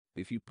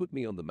If you put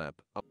me on the map,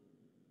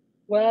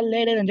 Well,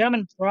 ladies and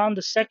gentlemen, we're on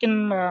the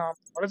second,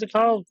 what is it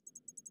called?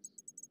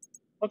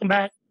 Welcome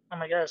back. Oh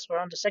my gosh, we're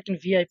on the second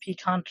VIP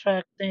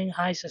contract thing.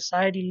 High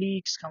society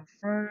leaks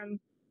confirmed.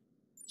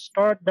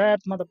 Start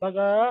that,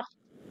 motherfucker.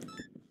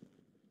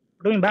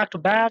 We're doing back to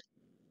back.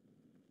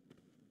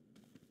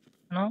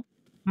 You know,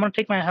 I'm gonna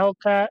take my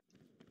Hellcat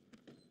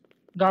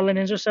Goblin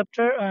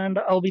Interceptor, and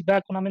I'll be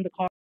back when I'm in the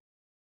car.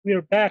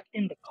 We're back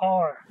in the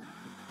car.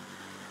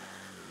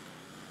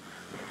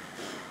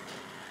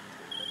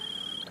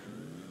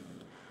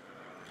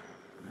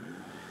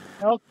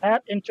 Hellcat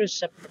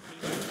Interceptor.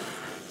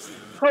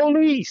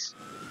 Police!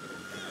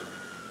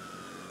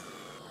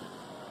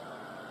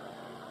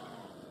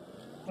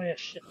 Oh yeah,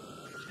 shit.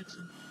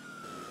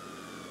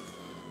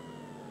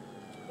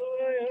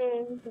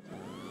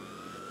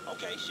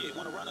 Okay, shit,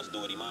 wanna run us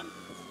through it, Iman?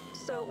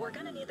 So we're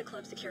gonna need the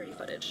club security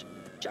footage.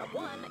 Job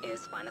 1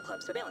 is find the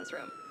club surveillance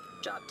room.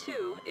 Job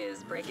 2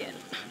 is break in.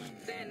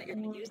 Then you're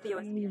gonna use the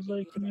USB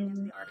to get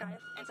into the archive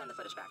and send the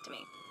footage back to me.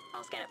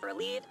 I'll scan it for a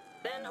lead,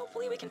 then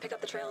hopefully we can pick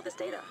up the trail of this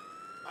data.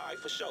 Alright,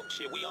 for sure.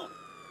 Shit, we on it.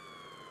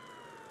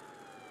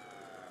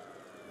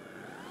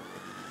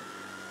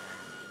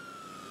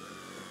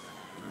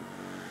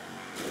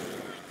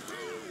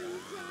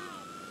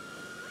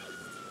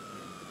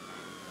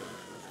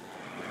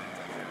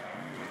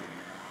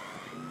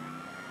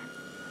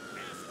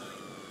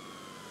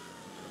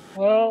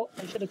 Well,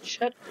 I should have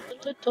checked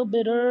a little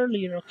bit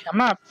earlier. Okay,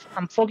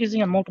 I'm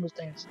focusing on multiple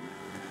things.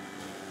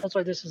 That's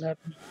why this is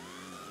happening.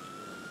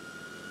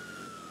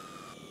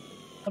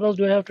 What else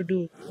do I have to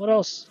do? What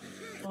else?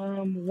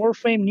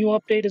 Warframe new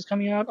update is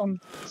coming out on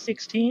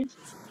 16th.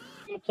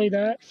 I'm gonna play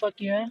that. Fuck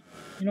yeah.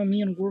 You know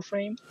me and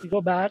Warframe. We go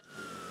back.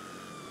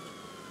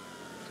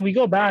 We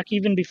go back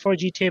even before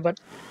GTA, but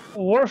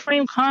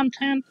Warframe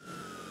content,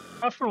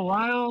 after a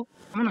while,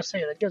 I'm gonna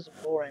say that gets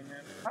boring,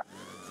 man.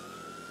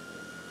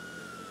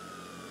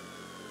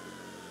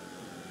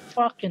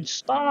 Fucking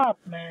stop,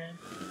 man.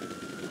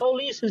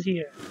 Police is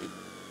here.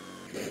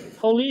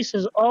 Police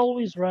is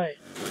always right.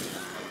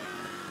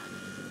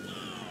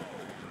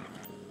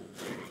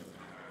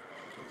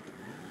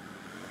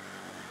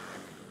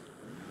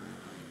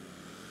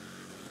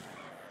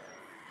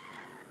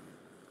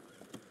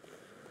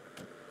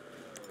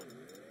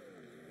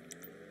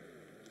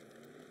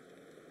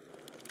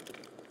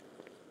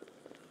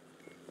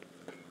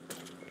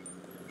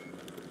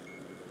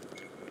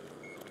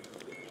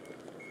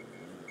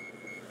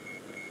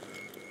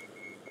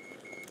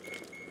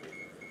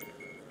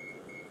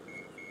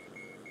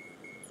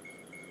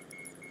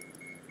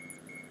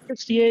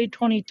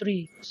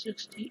 $68.23.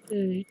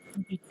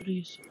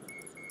 $68.23.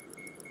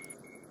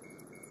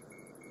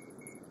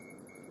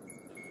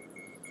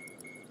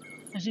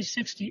 I see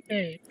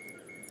 68.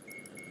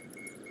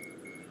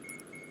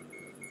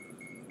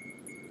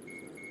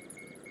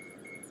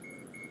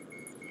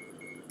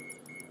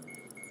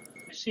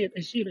 I see it.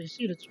 I see it. I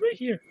see it. It's right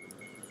here.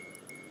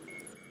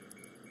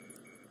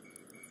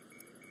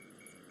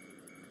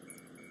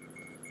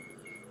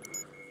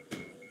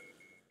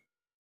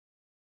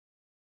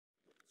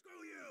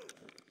 Screw you!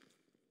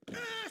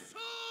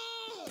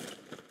 Asshole!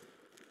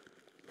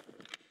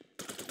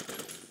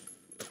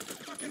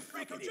 Fucking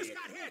Franco just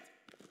got hit!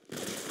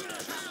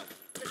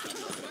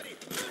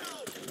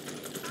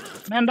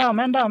 Man down,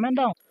 man down, man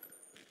down.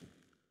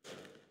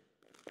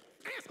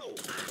 Asshole!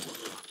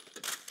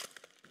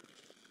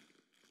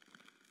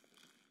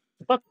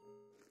 Fuck.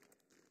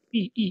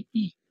 E.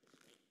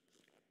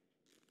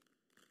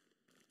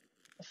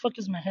 The fuck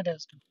is my head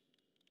ass doing?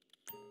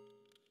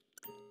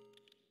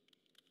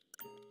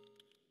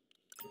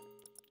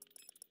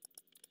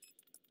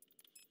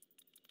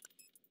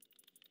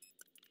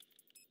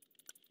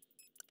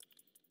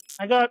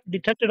 I got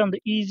detected on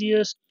the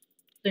easiest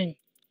thing.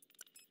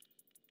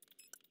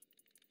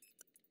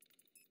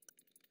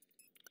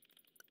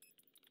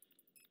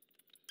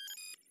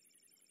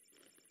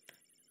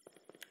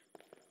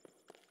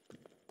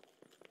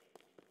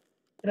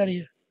 Get out of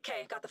here.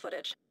 Okay, got the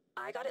footage.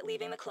 I got it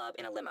leaving the club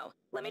in a limo.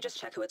 Let me just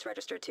check who it's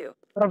registered to.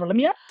 Whatever, let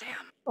me out.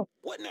 Damn.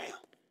 What now?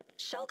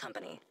 Shell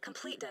company.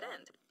 Complete dead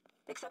end.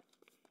 Except,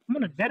 I'm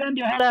gonna dead end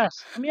your head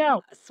ass. Let me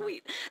out.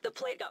 sweet. The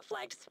plate got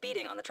flagged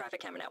speeding on the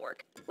traffic camera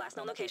network. Last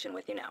known location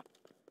with you now.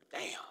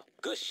 Damn,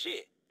 good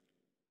shit.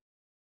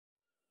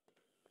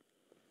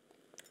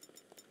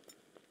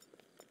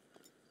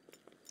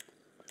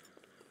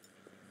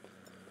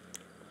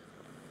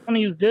 I'm gonna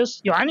use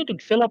this. Yo, I need to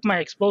fill up my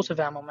explosive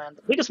ammo, man.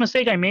 The biggest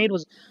mistake I made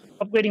was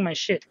upgrading my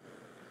shit.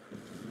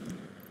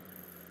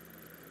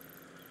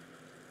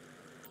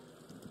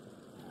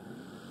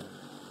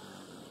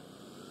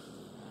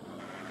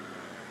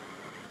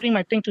 Putting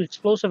my thing to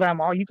explosive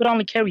ammo, you could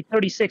only carry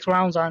 36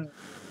 rounds on you.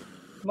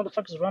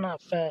 Motherfuckers run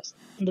out fast.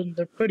 And then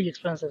they're pretty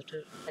expensive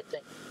too, I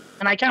think.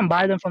 And I can't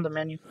buy them from the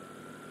menu.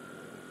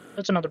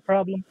 That's another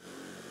problem.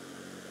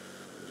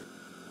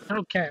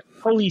 Okay,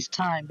 police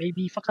time,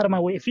 baby. Fuck out of my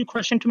way. If you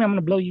crash into me, I'm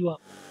gonna blow you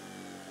up.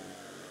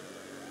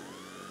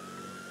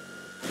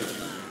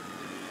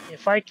 Yeah,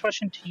 if I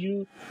question to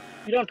you,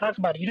 you don't talk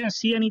about it. You didn't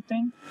see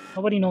anything.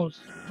 Nobody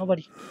knows.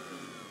 Nobody.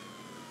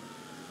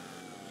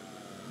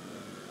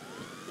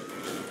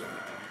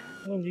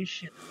 Holy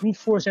shit. Brute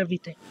force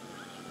everything.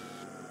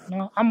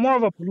 No, I'm more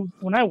of a brute.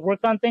 When I work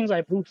on things, I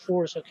brute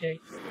force,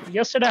 okay?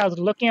 Yesterday, I was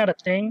looking at a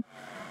thing.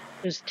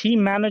 There's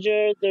team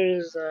manager,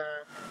 there's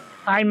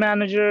time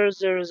managers,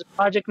 there's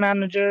project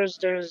managers,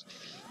 there's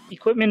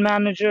equipment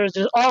managers,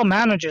 there's all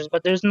managers,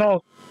 but there's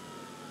no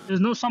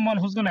someone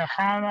who's gonna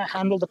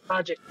handle the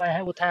project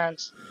with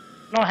hands.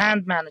 No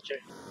hand manager.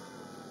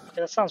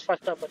 Okay, that sounds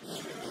fucked up, but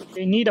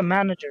they need a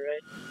manager,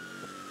 right?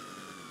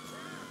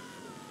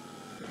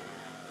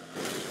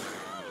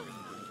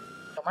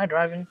 Am I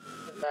driving?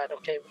 Bad.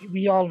 Okay,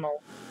 we all know.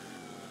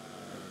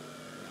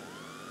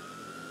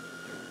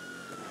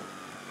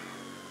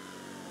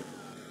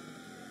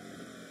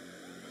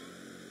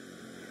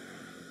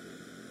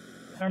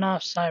 Turn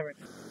off siren.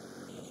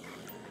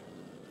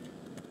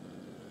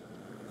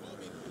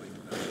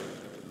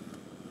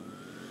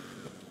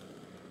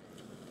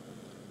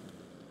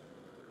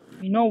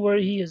 We know where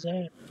he is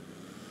at.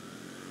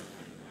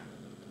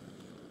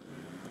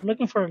 I'm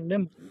looking for a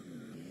limo.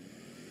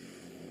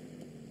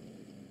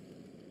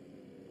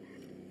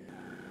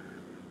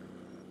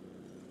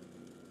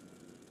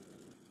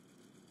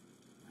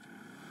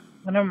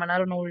 Oh, never mind, I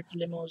don't know where the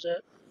limo is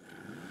at.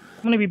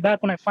 I'm gonna be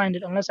back when I find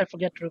it, unless I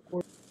forget to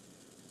record.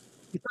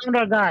 We found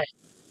our guy.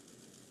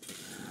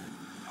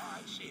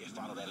 Alright, shit,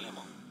 follow that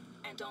limo.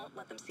 And don't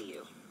let them see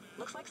you.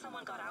 Looks like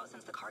someone got out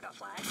since the car got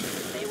flagged.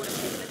 They would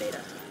have taken the data.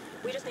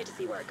 We just need to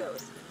see where it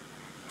goes.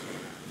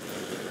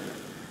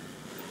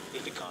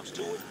 If it comes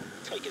to it,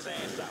 take his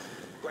ass out.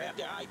 Grab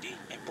their ID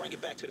and bring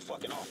it back to the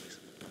fucking office.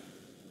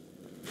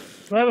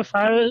 Do I have a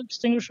fire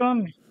extinguisher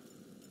on me?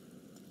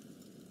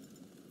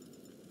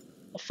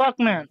 Oh, fuck,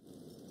 man.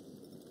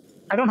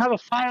 I don't have a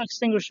fire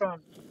extinguisher on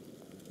me.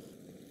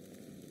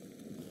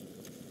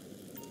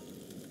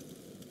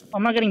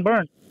 I'm not getting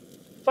burned.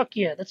 Fuck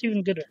yeah, that's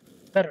even gooder.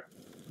 Better.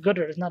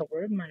 Gooder is not a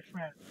word, my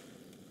friend.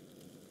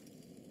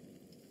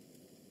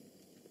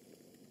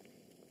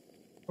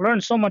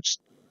 Learned so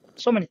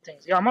many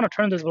things. Yeah, I'm gonna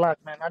turn this black,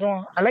 man.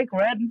 I like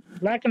red.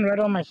 Black and red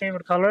are my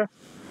favorite color.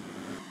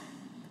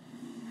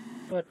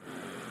 But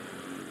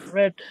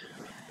red,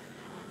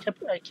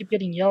 I keep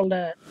getting yelled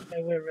at if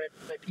I wear red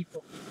by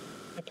people.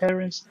 My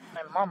parents,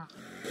 my mom.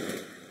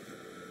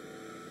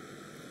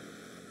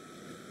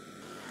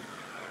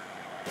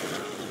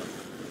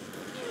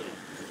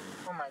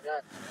 Oh my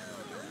god.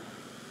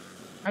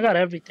 I got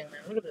everything,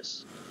 man. Look at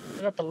this.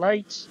 I got the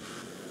lights.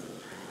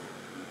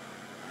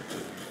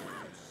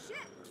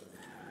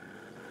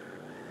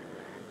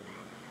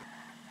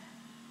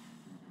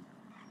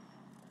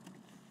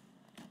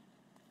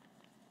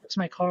 That's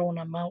my car when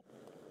I'm out.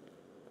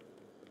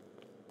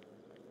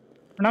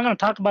 We're not gonna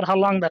talk about how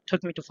long that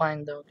took me to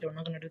find though. Okay, we're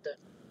not gonna do that.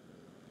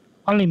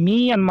 Only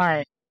me and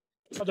my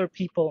other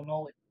people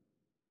know it.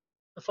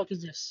 The fuck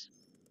is this?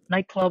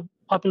 Nightclub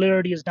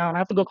popularity is down. I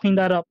have to go clean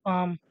that up.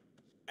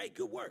 Hey,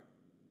 good work.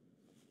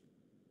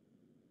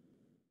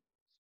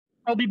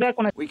 I'll be back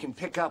when I. We can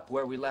pick up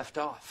where we left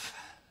off.